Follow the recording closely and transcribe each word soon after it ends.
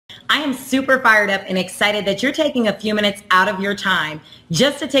I am super fired up and excited that you're taking a few minutes out of your time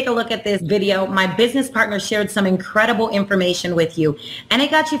just to take a look at this video. My business partner shared some incredible information with you, and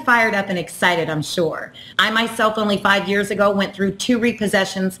it got you fired up and excited, I'm sure. I myself, only 5 years ago, went through 2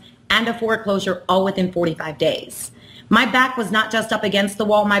 repossessions and a foreclosure all within 45 days. My back was not just up against the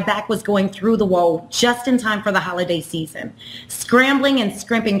wall, my back was going through the wall just in time for the holiday season. Scrambling and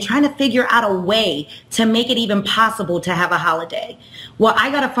scrimping, trying to figure out a way to make it even possible to have a holiday. Well,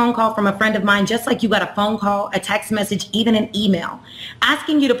 I got a phone call from a friend of mine, just like you got a phone call, a text message, even an email,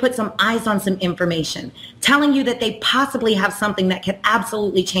 asking you to put some eyes on some information, telling you that they possibly have something that could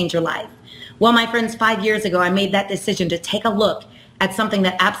absolutely change your life. Well, my friends, 5 years ago, I made that decision to take a look at something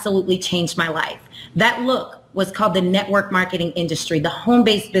that absolutely changed my life. That look was called the network marketing industry, the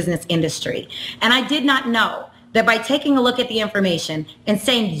home-based business industry. And I did not know that by taking a look at the information and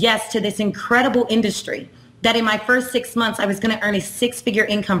saying yes to this incredible industry, that in my first 6 months, I was going to earn a 6-figure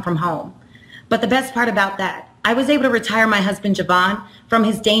income from home. But the best part about that, I was able to retire my husband, Javon, from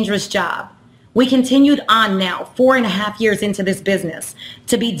his dangerous job. We continued on now, 4.5 years into this business,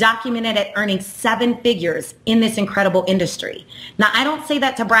 to be documented at earning 7 figures in this incredible industry. Now, I don't say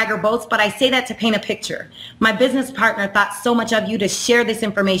that to brag or boast, but I say that to paint a picture. My business partner thought so much of you to share this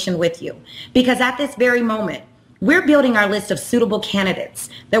information with you, because at this very moment, we're building our list of suitable candidates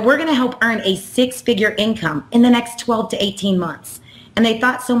that we're going to help earn a 6-figure income in the next 12 to 18 months. And they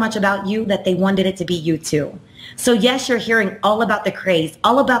thought so much about you that they wanted it to be you too. So yes, you're hearing all about the craze,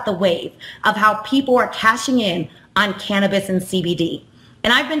 all about the wave of how people are cashing in on cannabis and CBD.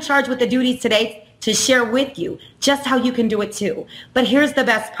 And I've been charged with the duties today to share with you just how you can do it too. But here's the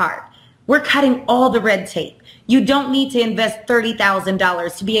best part. We're cutting all the red tape. You don't need to invest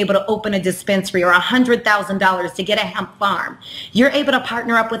 $30,000 to be able to open a dispensary or $100,000 to get a hemp farm. You're able to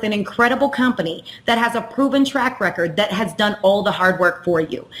partner up with an incredible company that has a proven track record that has done all the hard work for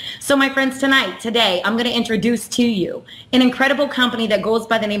you. So my friends, today, I'm going to introduce to you an incredible company that goes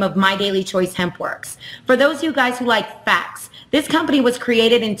by the name of My Daily Choice HempWorks. For those of you guys who like facts, this company was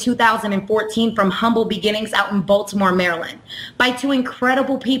created in 2014 from humble beginnings out in Baltimore, Maryland, by 2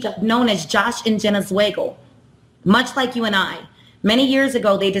 incredible people known as Josh and Jenna Zwagel. Much like you and I, many years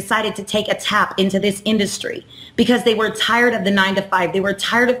ago, they decided to take a tap into this industry because they were tired of the 9 to 5. They were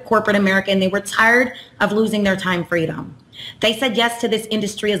tired of corporate America, and they were tired of losing their time freedom. They said yes to this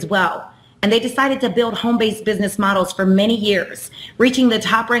industry as well. And they decided to build home-based business models for many years, reaching the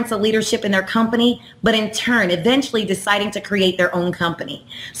top ranks of leadership in their company, but in turn, eventually deciding to create their own company.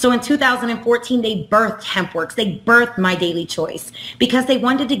 So in 2014, they birthed HempWorks. They birthed My Daily Choice because they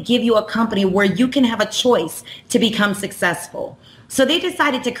wanted to give you a company where you can have a choice to become successful. So they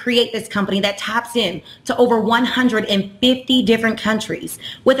decided to create this company that taps in to over 150 different countries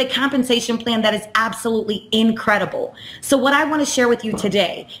with a compensation plan that is absolutely incredible. So what I want to share with you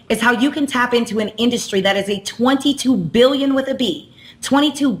today is how you can tap into an industry that is a $22 billion with a B,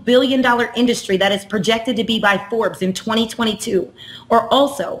 $22 billion industry that is projected to be by Forbes in 2022. Or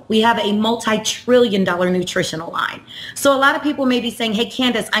also, we have a multi-trillion-dollar nutritional line. So a lot of people may be saying, hey,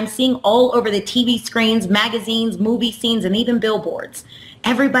 Candace, I'm seeing all over the TV screens, magazines, movie scenes, and even billboards.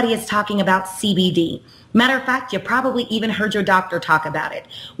 Everybody is talking about CBD. Matter of fact, you probably even heard your doctor talk about it.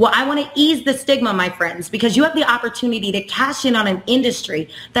 Well, I want to ease the stigma, my friends, because you have the opportunity to cash in on an industry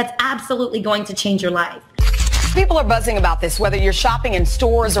that's absolutely going to change your life. People are buzzing about this, whether you're shopping in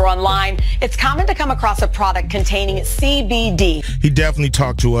stores or online. It's common to come across a product containing CBD. He definitely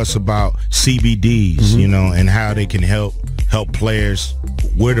talked to us about CBDs, you know, and how they can help players.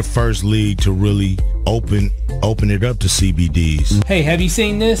 We're the first league to really open it up to CBDs. Hey, have you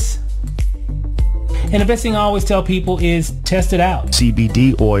seen this? And the best thing I always tell people is test it out.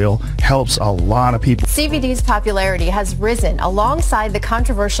 CBD oil helps a lot of people. CBD's popularity has risen alongside the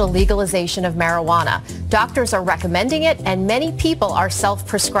controversial legalization of marijuana. Doctors are recommending it, and many people are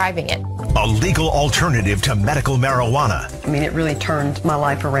self-prescribing it. A legal alternative to medical marijuana. I mean, it really turned my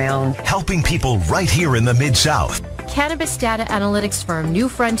life around. Helping people right here in the Mid-South. Cannabis data analytics firm New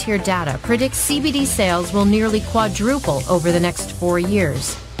Frontier Data predicts CBD sales will nearly quadruple over the next 4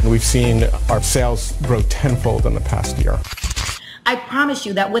 years. We've seen our sales grow tenfold in the past year. I promise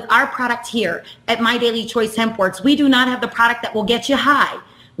you that with our product here at My Daily Choice HempWorks, we do not have the product that will get you high.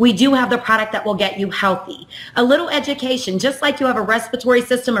 We do have the product that will get you healthy. A little education, just like you have a respiratory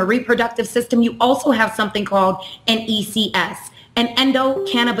system, a reproductive system, you also have something called an ECS, an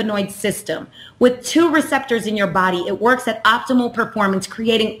endocannabinoid system. With 2 receptors in your body, it works at optimal performance,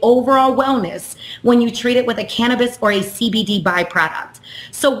 creating overall wellness when you treat it with a cannabis or a CBD byproduct.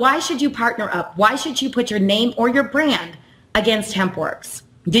 So why should you partner up? Why should you put your name or your brand against HempWorks?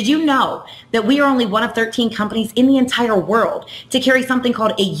 Did you know that we are only one of 13 companies in the entire world to carry something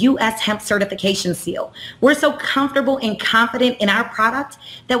called a U.S. hemp certification seal? We're so comfortable and confident in our product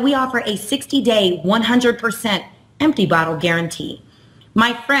that we offer a 60-day, 100% empty bottle guarantee.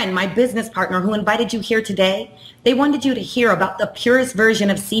 My friend, my business partner who invited you here today, they wanted you to hear about the purest version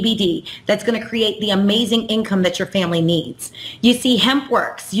of CBD that's going to create the amazing income that your family needs. You see,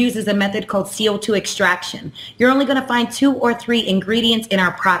 HempWorks uses a method called CO2 extraction. You're only going to find 2 or 3 ingredients in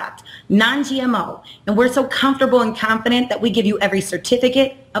our product, non-GMO, and we're so comfortable and confident that we give you every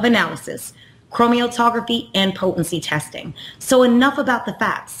certificate of analysis, chromatography, and potency testing. So enough about the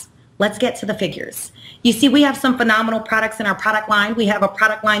facts. Let's get to the figures. You see, we have some phenomenal products in our product line. We have a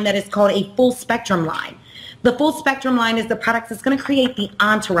product line that is called a full spectrum line. The full spectrum line is the product that's going to create the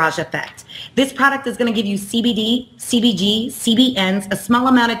entourage effect. This product is going to give you CBD, CBG, CBNs, a small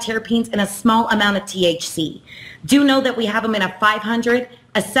amount of terpenes, and a small amount of THC. Do know that we have them in a 500,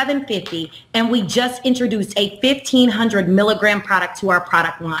 a 750, and we just introduced a 1500 milligram product to our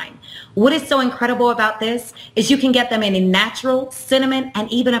product line. What is so incredible about this is you can get them in a natural, cinnamon,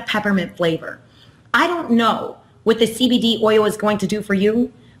 and even a peppermint flavor. I don't know what the CBD oil is going to do for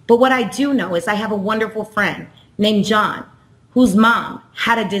you, but what I do know is I have a wonderful friend named John, whose mom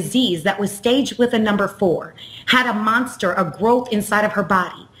had a disease that was staged with a number 4, had a monster, a growth inside of her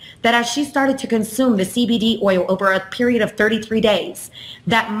body, that as she started to consume the CBD oil over a period of 33 days,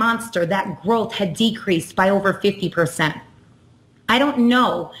 that monster, that growth had decreased by over 50%. I don't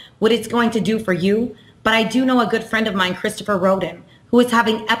know what it's going to do for you, but I do know a good friend of mine, Christopher Roden, who was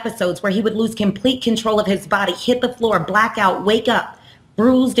having episodes where he would lose complete control of his body, hit the floor, black out, wake up,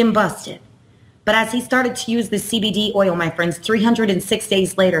 bruised and busted. But as he started to use the CBD oil, my friends, 306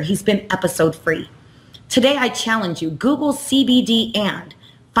 days later, he's been episode free. Today, I challenge you, Google CBD and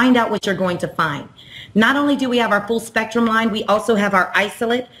find out what you're going to find. Not only do we have our full spectrum line, we also have our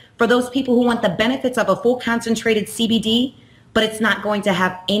isolate for those people who want the benefits of a full concentrated CBD, but it's not going to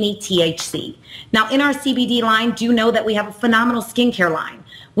have any THC. Now, in our CBD line, do know that we have a phenomenal skincare line.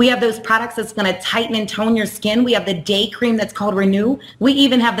 We have those products that's going to tighten and tone your skin. We have the day cream that's called Renew. We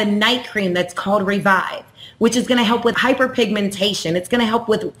even have the night cream that's called Revive, which is going to help with hyperpigmentation. It's going to help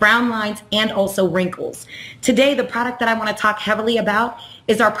with brown lines and also wrinkles. Today, the product that I want to talk heavily about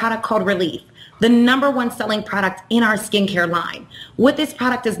is our product called Relief, the #1 selling product in our skincare line. What this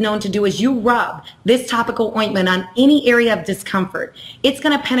product is known to do is you rub this topical ointment on any area of discomfort. It's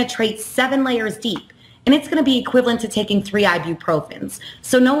going to penetrate 7 layers deep, and it's going to be equivalent to taking 3 ibuprofens.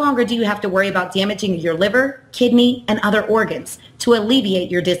 So no longer do you have to worry about damaging your liver, kidney, and other organs to alleviate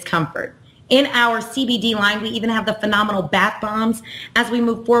your discomfort. In our CBD line, we even have the phenomenal bath bombs. As we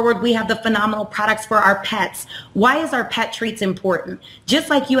move forward, we have the phenomenal products for our pets. Why is our pet treats important? Just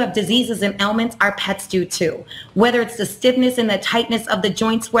like you have diseases and ailments, our pets do too. Whether it's the stiffness and the tightness of the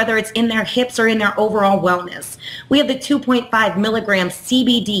joints, whether it's in their hips or in their overall wellness. We have the 2.5 milligram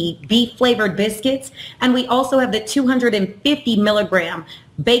CBD beef flavored biscuits, and we also have the 250 milligram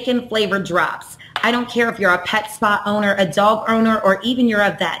bacon flavored drops. I don't care if you're a pet spa owner, a dog owner, or even you're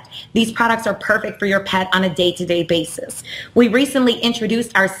a vet. These products are perfect for your pet on a day-to-day basis. We recently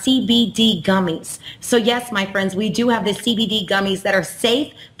introduced our CBD gummies. So yes, my friends, we do have the CBD gummies that are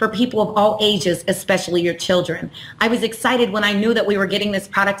safe for people of all ages, especially your children. I was excited when I knew that we were getting this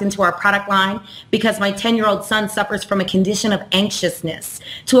product into our product line because my 10-year-old son suffers from a condition of anxiousness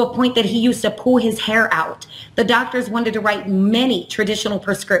to a point that he used to pull his hair out. The doctors wanted to write many traditional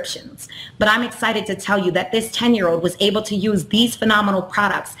prescriptions, but I'm excited to tell you that this 10-year-old was able to use these phenomenal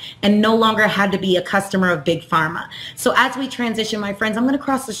products and no longer had to be a customer of Big Pharma. So as we transition, my friends, I'm going to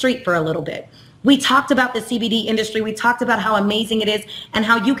cross the street for a little bit. We talked about the CBD industry. We talked about how amazing it is and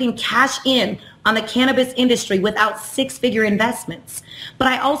how you can cash in on the cannabis industry without 6-figure investments. But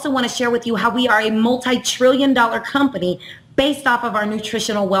I also want to share with you how we are a multi-trillion-dollar company based off of our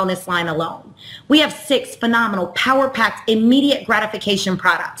nutritional wellness line alone. We have 6 phenomenal, power-packed, immediate gratification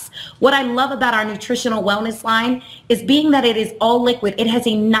products. What I love about our nutritional wellness line is being that it is all liquid, it has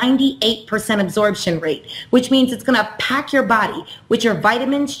a 98% absorption rate, which means it's gonna pack your body with your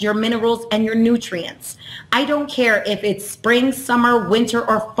vitamins, your minerals, and your nutrients. I don't care if it's spring, summer, winter,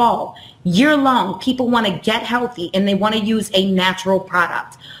 or fall. Year long, people wanna get healthy and they wanna use a natural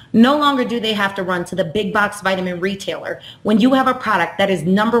product. No longer do they have to run to the big box vitamin retailer when you have a product that is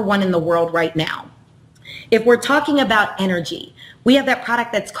 #1 in the world right now. If we're talking about energy, we have that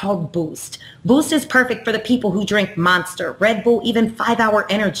product that's called Boost. Boost is perfect for the people who drink Monster, Red Bull, even 5-Hour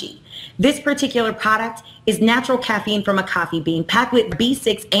Energy. This particular product is natural caffeine from a coffee bean packed with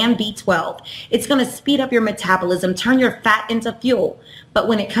B6 and B12. It's going to speed up your metabolism, turn your fat into fuel. But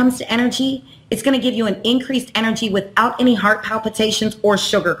when it comes to energy, it's going to give you an increased energy without any heart palpitations or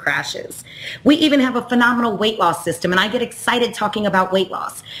sugar crashes. We even have a phenomenal weight loss system, and I get excited talking about weight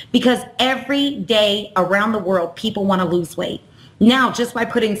loss because every day around the world, people want to lose weight. Now, just by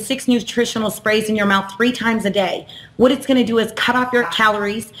putting 6 nutritional sprays in your mouth 3 times a day, what it's going to do is cut off your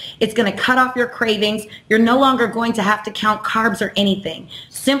calories. It's going to cut off your cravings. You're no longer going to have to count carbs or anything.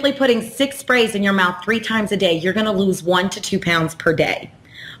 Simply putting 6 sprays in your mouth 3 times a day, you're going to lose 1 to 2 pounds per day.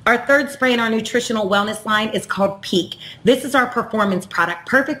 Our third spray in our nutritional wellness line is called Peak. This is our performance product,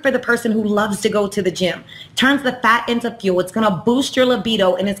 perfect for the person who loves to go to the gym. Turns the fat into fuel. It's going to boost your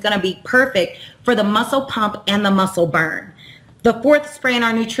libido, and it's going to be perfect for the muscle pump and the muscle burn. The fourth spray in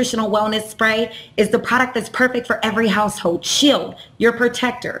our nutritional wellness spray is the product that's perfect for every household. Shield, your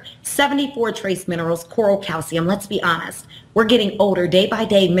protector, 74 trace minerals, coral calcium. Let's be honest, we're getting older day by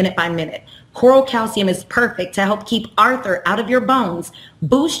day, minute by minute. Coral calcium is perfect to help keep Arthur out of your bones,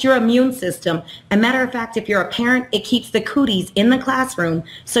 boost your immune system. And matter of fact, if you're a parent, it keeps the cooties in the classroom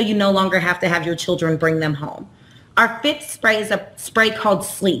so you no longer have to have your children bring them home. Our fifth spray is a spray called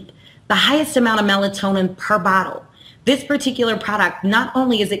Sleep, the highest amount of melatonin per bottle. This particular product, not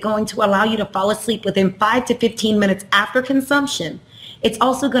only is it going to allow you to fall asleep within 5 to 15 minutes after consumption, it's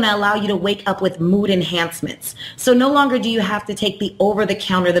also going to allow you to wake up with mood enhancements. So no longer do you have to take the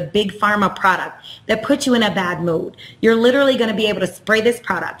over-the-counter, the big pharma product that puts you in a bad mood. You're literally going to be able to spray this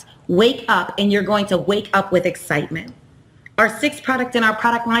product, wake up, and you're going to wake up with excitement. Our sixth product in our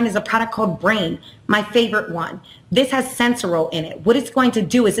product line is a product called Brain, my favorite one. This has Sensorol in it. What it's going to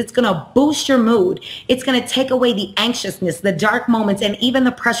do is it's going to boost your mood. It's going to take away the anxiousness, the dark moments, and even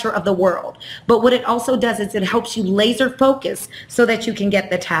the pressure of the world. But what it also does is it helps you laser focus so that you can get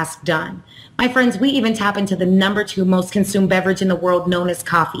the task done. My friends, we even tap into the #2 most consumed beverage in the world, known as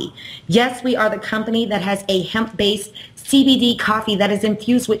coffee. Yes, we are the company that has a hemp-based CBD coffee that is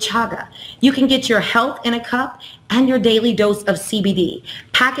infused with chaga. You can get your health in a cup and your daily dose of CBD.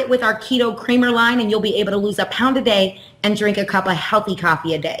 Pack it with our keto creamer line and you'll be able to lose a pound a day and drink a cup of healthy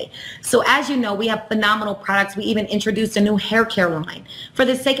coffee a day. So as you know, we have phenomenal products. We even introduced a new hair care line. For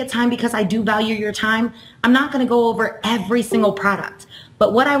the sake of time, because I do value your time, I'm not going to go over every single product.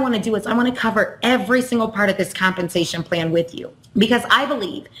 But what I want to do is I want to cover every single part of this compensation plan with you, because I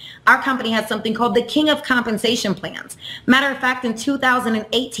believe our company has something called the King of Compensation Plans. Matter of fact, in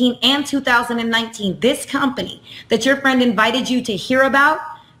 2018 and 2019, this company that your friend invited you to hear about,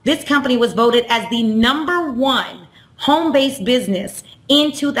 this company was voted as the #1 home-based business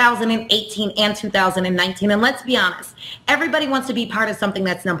in 2018 and 2019. And let's be honest, everybody wants to be part of something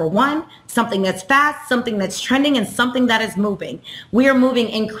that's #1, something that's fast, something that's trending, and something that is moving. We are moving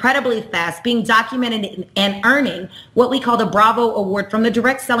incredibly fast, being documented and earning what we call the Bravo Award from the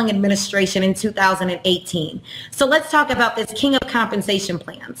Direct Selling Administration in 2018. So let's talk about this King of Compensation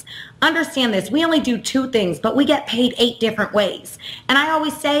Plans. Understand this, we only do 2 things, but we get paid 8 different ways. And I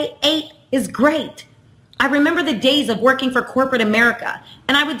always say 8 is great. I remember the days of working for corporate America,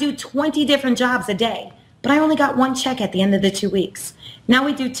 and I would do 20 different jobs a day, but I only got 1 check at the end of the 2 weeks. Now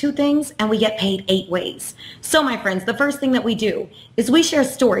we do 2 things, and we get paid 8 ways. So my friends, the first thing that we do is we share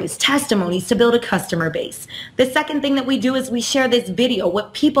stories, testimonies to build a customer base. The second thing that we do is we share this video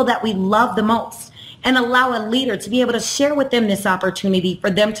with people that we love the most and allow a leader to be able to share with them this opportunity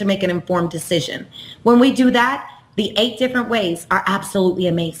for them to make an informed decision. When we do that, the 8 different ways are absolutely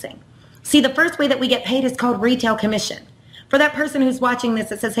amazing. See, the first way that we get paid is called retail commission. For that person who's watching this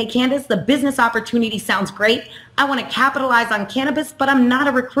that says, hey, Candace, the business opportunity sounds great. I want to capitalize on cannabis, but I'm not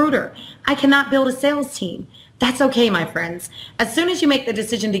a recruiter. I cannot build a sales team. That's okay, my friends. As soon as you make the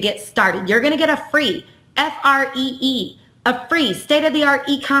decision to get started, you're going to get a free, F-R-E-E, a free state-of-the-art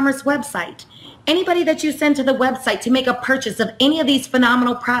e-commerce website. Anybody that you send to the website to make a purchase of any of these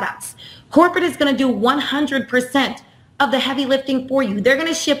phenomenal products, corporate is going to do 100% of the heavy lifting for you. They're going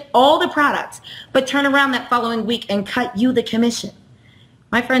to ship all the products, but turn around that following week and cut you the commission.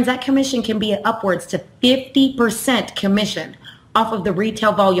 My friends, that commission can be upwards to 50% commission off of the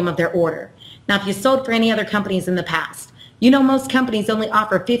retail volume of their order. Now, if you sold for any other companies in the past, you know most companies only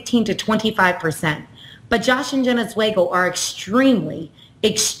offer 15 to 25%. But Josh and Jenna Zweigel are extremely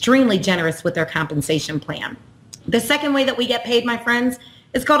generous with their compensation plan. The second way that we get paid, my friends,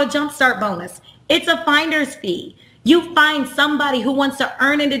 is called a jumpstart bonus. It's a finder's fee. You find somebody who wants to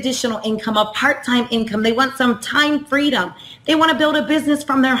earn an additional income, a part-time income. They want some time freedom. They want to build a business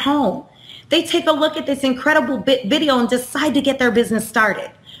from their home. They take a look at this incredible video and decide to get their business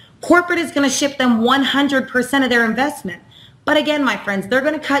started. Corporate is going to ship them 100% of their investment. But again, my friends, they're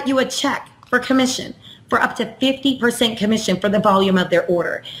going to cut you a check for commission, for up to 50% commission for the volume of their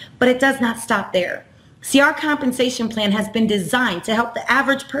order. But it does not stop there. See, our compensation plan has been designed to help the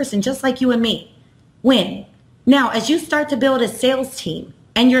average person just like you and me win. Now, as you start to build a sales team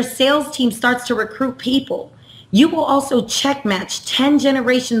and your sales team starts to recruit people, you will also check match 10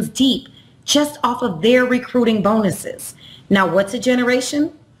 generations deep just off of their recruiting bonuses. Now, what's a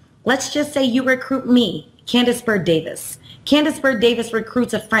generation? Let's just say you recruit me, Candace Bird Davis. Candace Bird Davis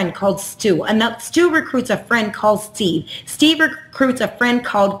recruits a friend called Stu. Stu recruits a friend called Steve. Steve recruits a friend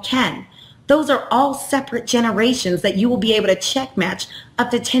called Ken. Those are all separate generations that you will be able to check match up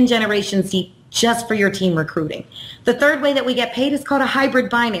to 10 generations deep just for your team recruiting. The third way that we get paid is called a hybrid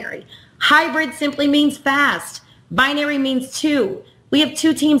binary. Hybrid simply means fast. Binary means two. We have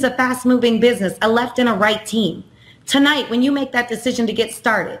two teams of fast-moving business, a left and a right team. Tonight, when you make that decision to get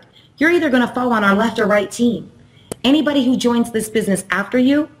started, you're either going to fall on our left or right team. Anybody who joins this business after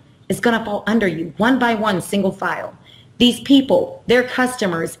you is going to fall under you, one by one, single file. These people, their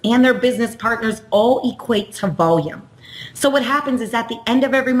customers, and their business partners all equate to volume. So what happens is at the end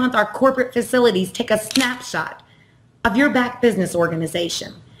of every month, our corporate facilities take a snapshot of your back business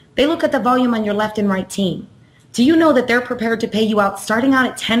organization. They look at the volume on your left and right team. Do you know that they're prepared to pay you out starting out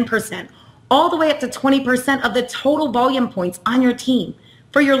at 10%, all the way up to 20% of the total volume points on your team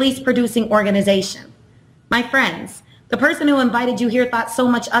for your least producing organization? My friends, the person who invited you here thought so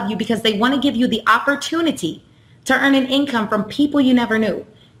much of you because they want to give you the opportunity to earn an income from people you never knew,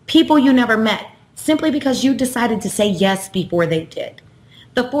 people you never met, simply because you decided to say yes before they did.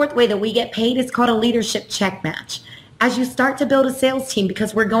 The fourth way that we get paid is called a leadership check match. As you start to build a sales team,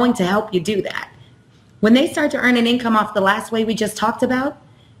 because we're going to help you do that, when they start to earn an income off the last way we just talked about,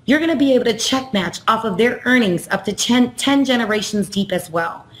 you're going to be able to check match off of their earnings up to 10 generations deep as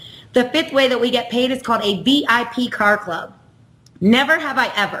well. The fifth way that we get paid is called a VIP car club. Never have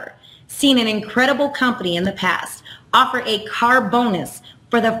I ever seen an incredible company in the past offer a car bonus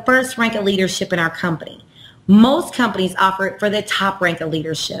for the first rank of leadership in our company. Most companies offer it for the top rank of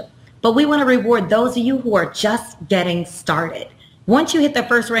leadership, but we want to reward those of you who are just getting started. Once you hit the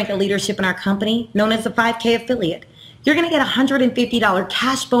first rank of leadership in our company, known as the 5K affiliate, you're going to get a $150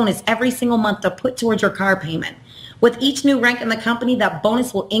 cash bonus every single month to put towards your car payment. With each new rank in the company, that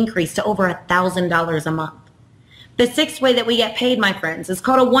bonus will increase to over $1,000 a month. The sixth way that we get paid, my friends, is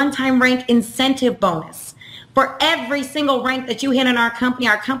called a one-time rank incentive bonus. For every single rank that you hit in our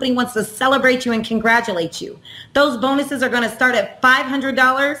company wants to celebrate you and congratulate you. Those bonuses are going to start at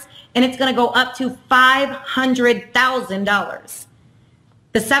 $500 and it's going to go up to $500,000.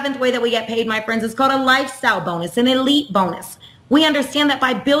 The seventh way that we get paid, my friends, is called a lifestyle bonus, an elite bonus. We understand that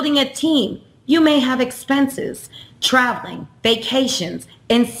by building a team, you may have expenses, traveling, vacations,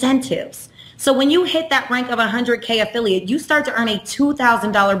 incentives. So when you hit that rank of 100K affiliate, you start to earn a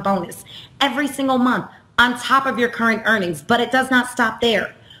 $2,000 bonus every single month on top of your current earnings. But it does not stop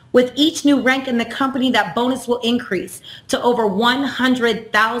there. With each new rank in the company, that bonus will increase to over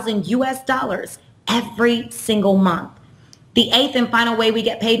 100,000 US dollars every single month. The eighth and final way we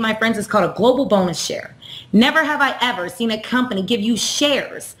get paid, my friends, is called a global bonus share. Never have I ever seen a company give you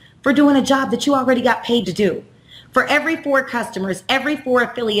shares for doing a job that you already got paid to do. For every 4 customers, every 4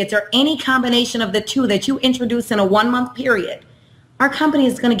 affiliates, or any combination of the 2 that you introduce in a 1-month period, our company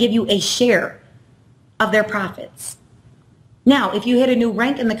is going to give you a share of their profits. Now, if you hit a new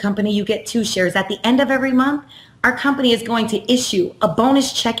rank in the company, you get 2 shares. At the end of every month, our company is going to issue a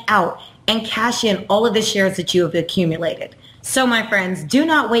bonus check out and cash in all of the shares that you have accumulated. So my friends, do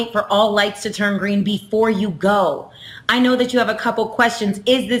not wait for all lights to turn green before you go. I know that you have a couple questions.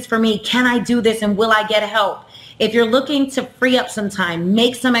 Is this for me? Can I do this? And will I get help? If you're looking to free up some time,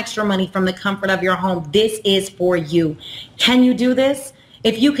 make some extra money from the comfort of your home, this is for you. Can you do this?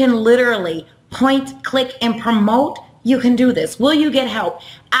 If you can literally point, click, and promote, you can do this. Will you get help?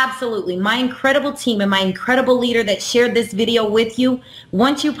 Absolutely. My incredible team and my incredible leader that shared this video with you,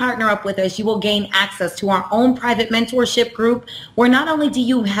 once you partner up with us, you will gain access to our own private mentorship group, where not only do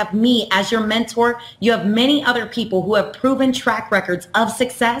you have me as your mentor, you have many other people who have proven track records of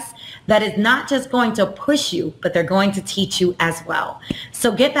success that is not just going to push you, but they're going to teach you as well.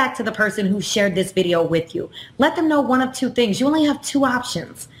 So get back to the person who shared this video with you. Let them know one of 2 things. You only have 2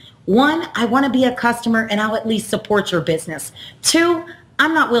 options. 1, I want to be a customer and I'll at least support your business. 2,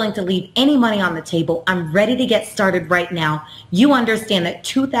 I'm not willing to leave any money on the table. I'm ready to get started right now. You understand that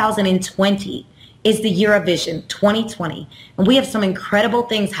 2020 is the year of vision, 2020. And we have some incredible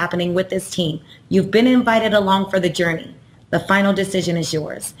things happening with this team. You've been invited along for the journey. The final decision is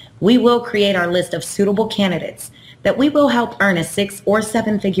yours. We will create our list of suitable candidates that we will help earn a 6- or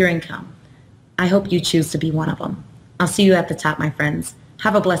 7-figure income. I hope you choose to be one of them. I'll see you at the top, my friends.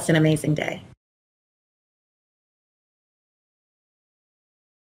 Have a blessed and amazing day.